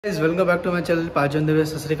Welcome back to my channel पाजी on the way.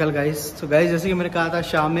 सत श्री अकाल गाइस। तो गाइस जैसे कि मैंने कहा था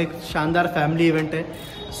शाम में एक शानदार फैमिली इवेंट है।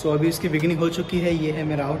 सो अभी इसकी बिगिनिंग हो चुकी है। ये है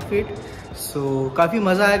मेरा आउटफिट। सो काफ़ी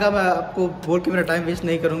मज़ा आएगा। मैं आपको बोल के मेरा टाइम वेस्ट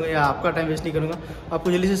नहीं करूँगा या आपका टाइम वेस्ट नहीं करूँगा।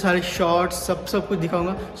 आपको जल्दी से सारे शॉर्ट्स सब कुछ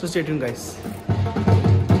दिखाऊँगा। So stay tuned guys.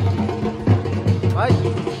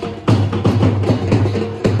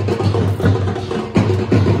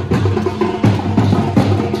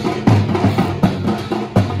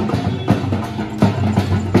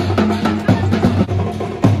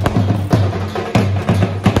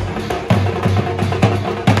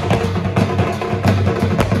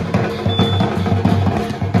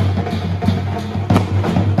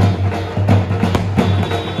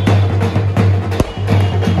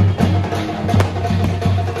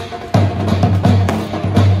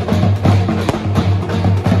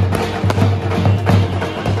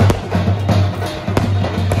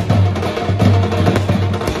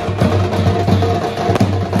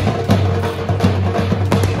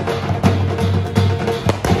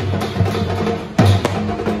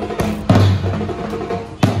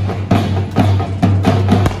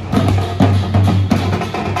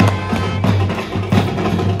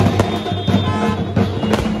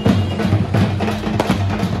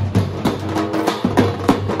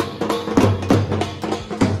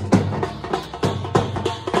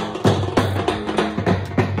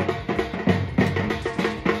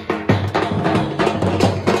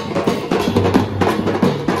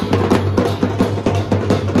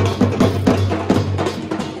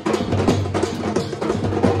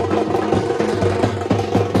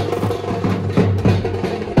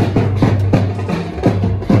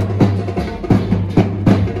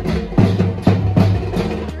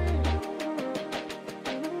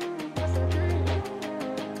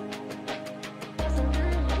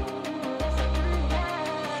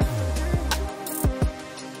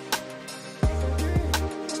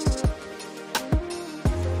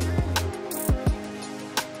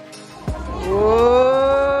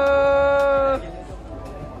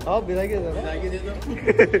 आप विदा के दे दो।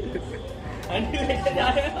 आंटी लेके जा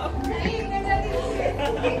रहे हो।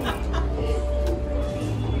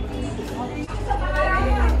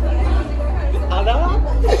 आधा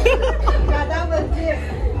ज्यादा बच्चे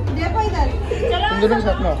देखो इधर तुम दोनों के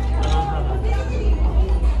साथ में।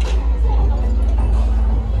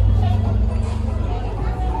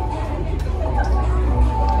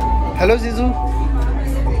 हेलो जीजू।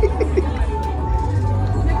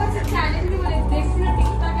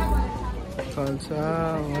 खालसा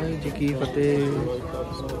भाई जी की फतेह।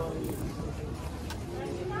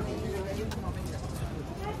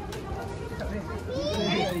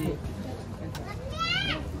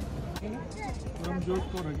 परमजोत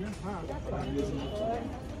कौर है क्या? हाँ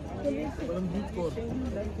परमजीत कौर।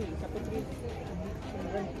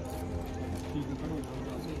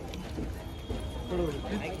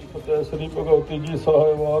 फतेह श्री भगवती जी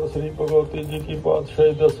साहिवार श्री भगवती जी की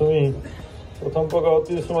पातशाही 10वीं। प्रथम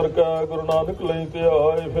भगवती स्मर का गुरु नानक लई ते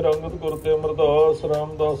आए, फिर अंगद गुर ते अमरदास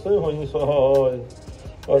रामदास होई सहाय।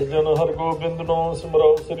 अर्जन हर गोबिंद नो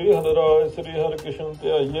सिमराओ, श्री हर राय श्री हर कृष्ण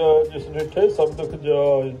ध्याइया, जिस डिठे सब दुख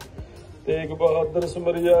जाय। तेग बहादुर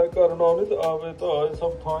सिमरिया, कर नानक आवे ताय,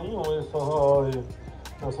 सब थाई होए सहाय।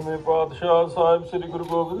 10वें पातशाह साहिब श्री गुरु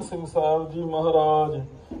गोबिंद सिंह साहिब जी महाराज,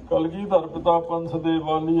 कलगीधर पिता पंथ दे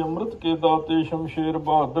वाली, अमृत के दाते शमशेर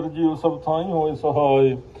बहादुर जी, सब थाई होए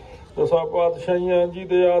सहाय। 10 पातशाहियां जी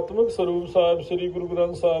दे आत्मिक स्वरूप साहिब श्री गुरु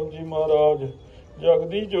ग्रंथ साहिब जी महाराज,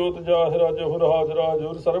 जगदी जोत जाहिरा जहुर हाजरा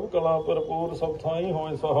जुर, सर्व कला भरपूर, सब थाई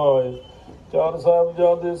होए सहाय। 4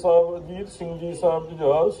 साहिबजादे साहिब अजीत सिंह जी साहिब,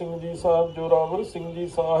 जुझार सिंह जी साहिब, जोरावर सिंह जी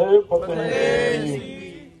साहिब, फतेह जी।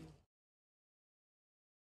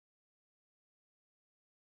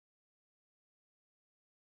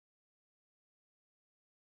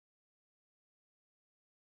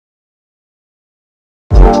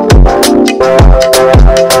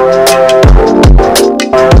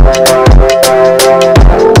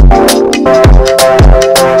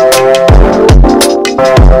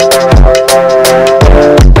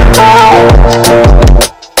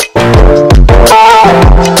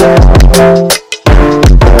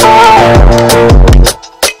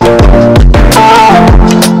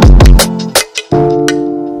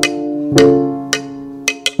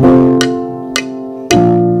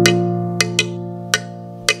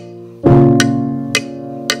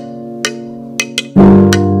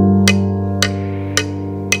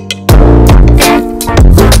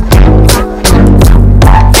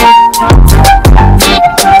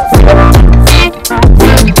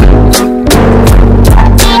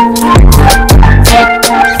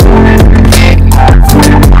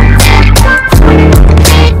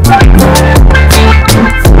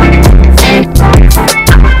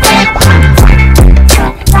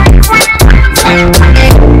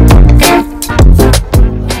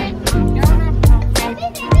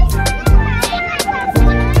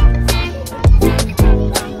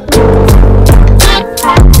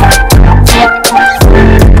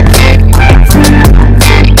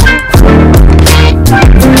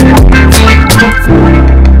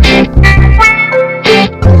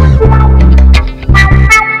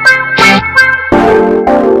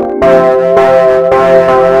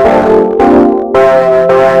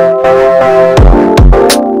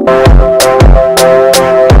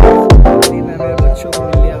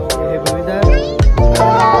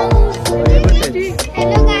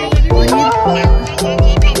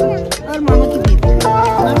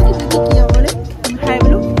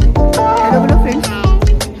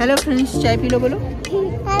 चाय पी लो, बोलो।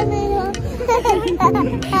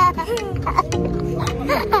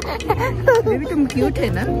 बेबी तुम क्यूट है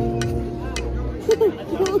ना।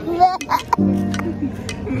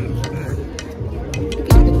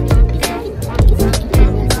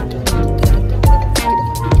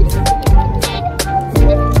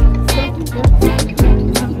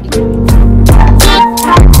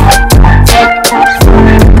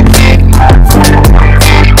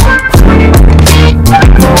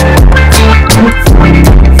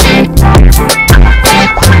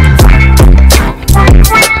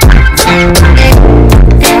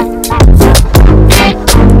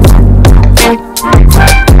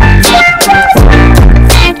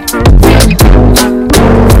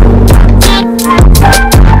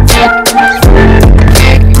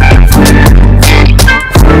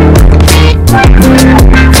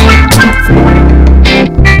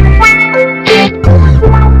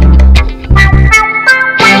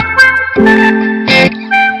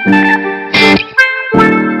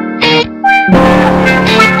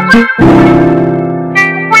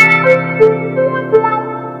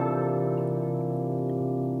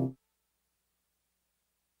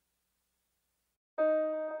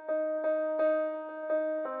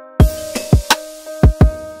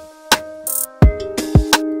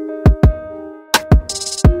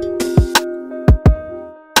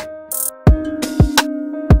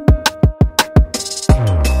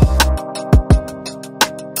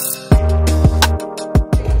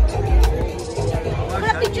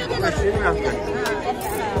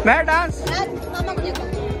 मैं डांस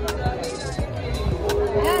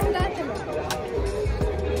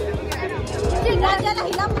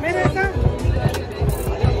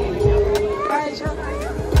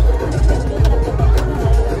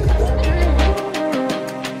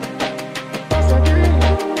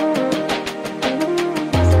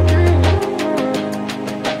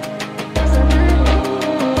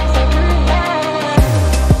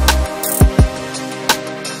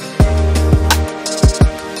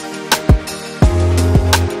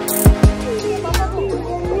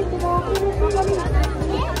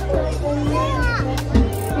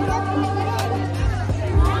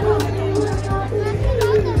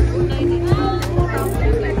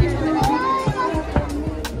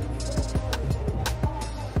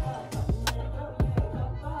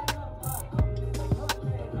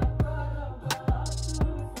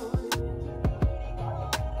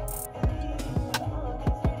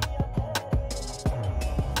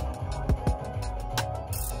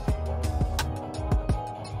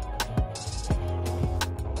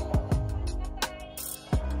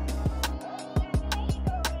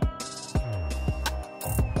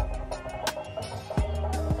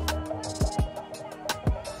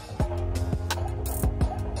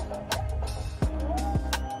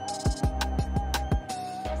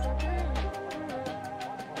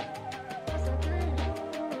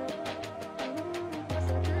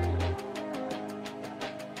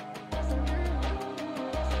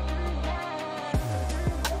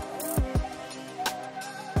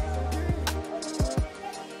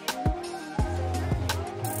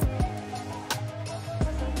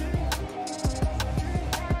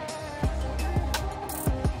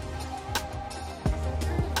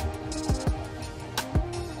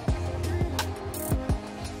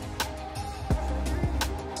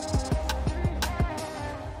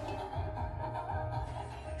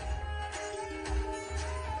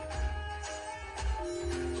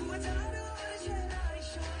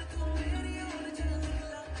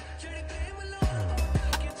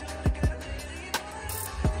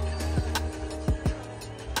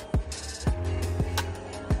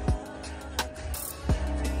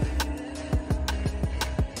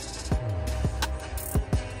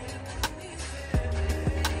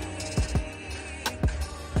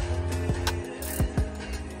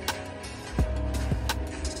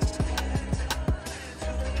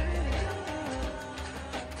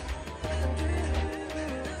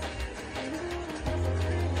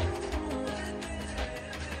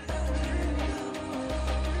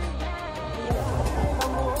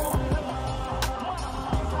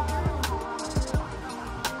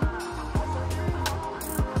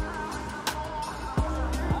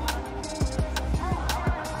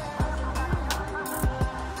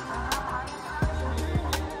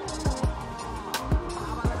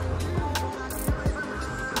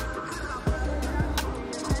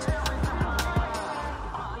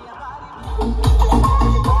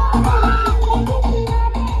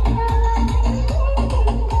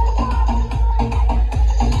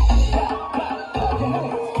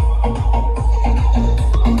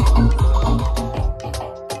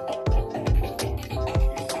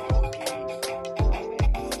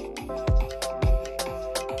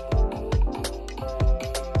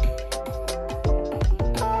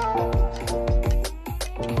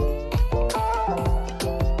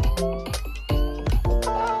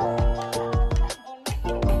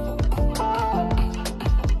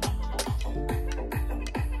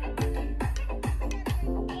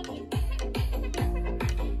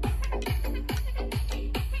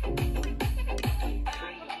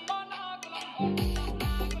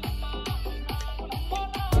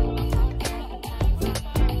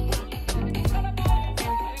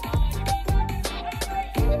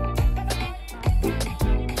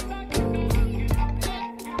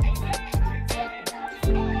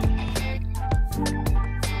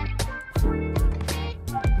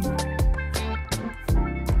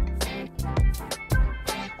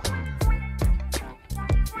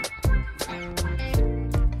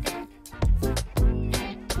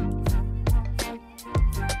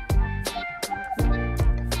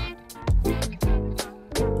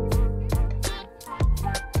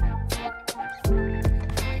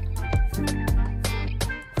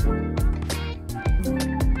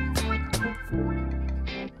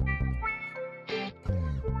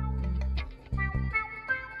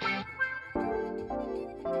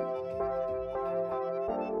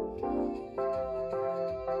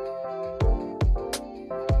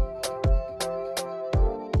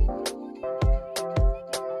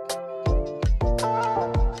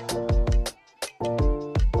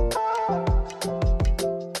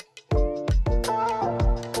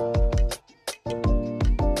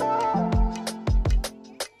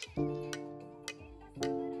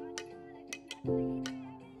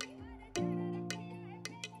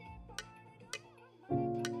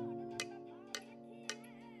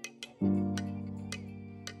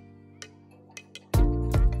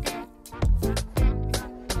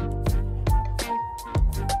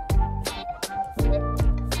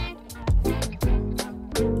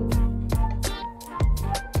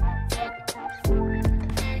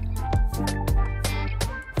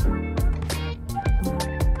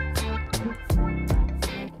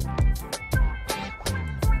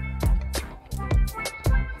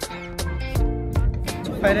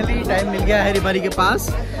फाइनली टाइम मिल गया है रिबारी के पास।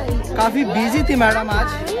 काफ़ी बिजी थी मैडम आज।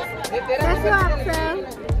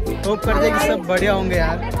 होप करते हैं कि सब बढ़िया होंगे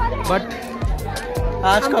यार। बट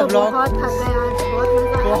आज का ब्लॉग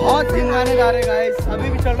बहुत दिन गाने गा रहे गाइस, अभी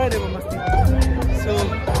भी चल रहा है देखो मस्ती। सो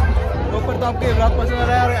होप करता हूं आपको ब्लॉग पसंद आ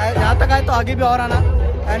रहा है और यहाँ तक आए तो आगे भी और आना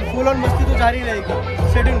एंड फुल ऑन मस्ती तो जारी रहेगी।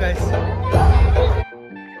 Stay tuned guys.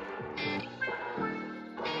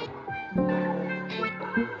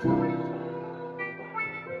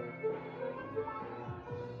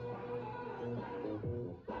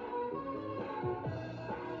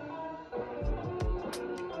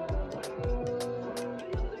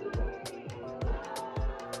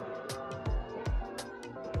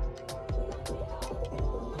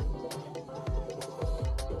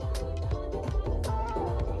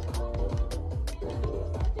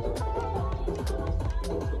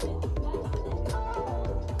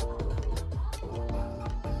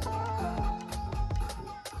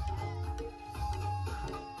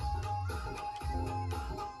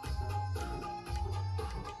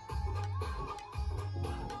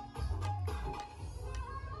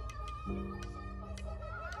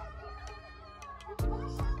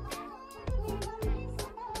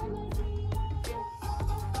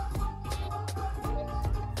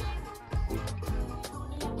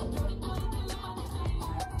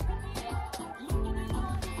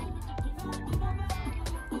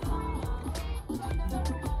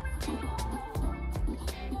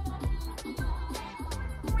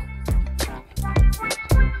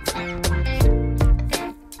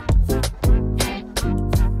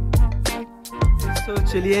 तो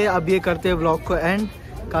चलिए अब ये करते हैं व्लॉग को एंड।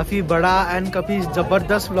 काफ़ी बड़ा एंड काफ़ी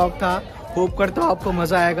ज़बरदस्त व्लॉग था। होप करता हूँ आपको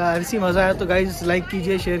मज़ा आएगा। ऐसी मज़ा आया तो गाइज लाइक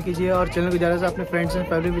कीजिए, शेयर कीजिए और चैनल को ज़्यादा से अपने फ्रेंड्स एंड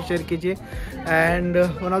फैमिली में शेयर कीजिए। And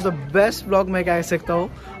one of the best vlog मैं कह सकता हूँ।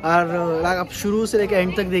 और आप शुरू से लेकर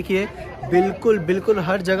एंड तक देखिए, बिल्कुल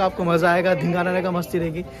हर जगह आपको मज़ा आएगा, धिंगाना रहेगा, मस्ती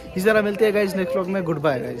रहेगी। इस तरह मिलते हैं गाइज नेक्स्ट व्लॉग में। Good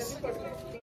bye guys.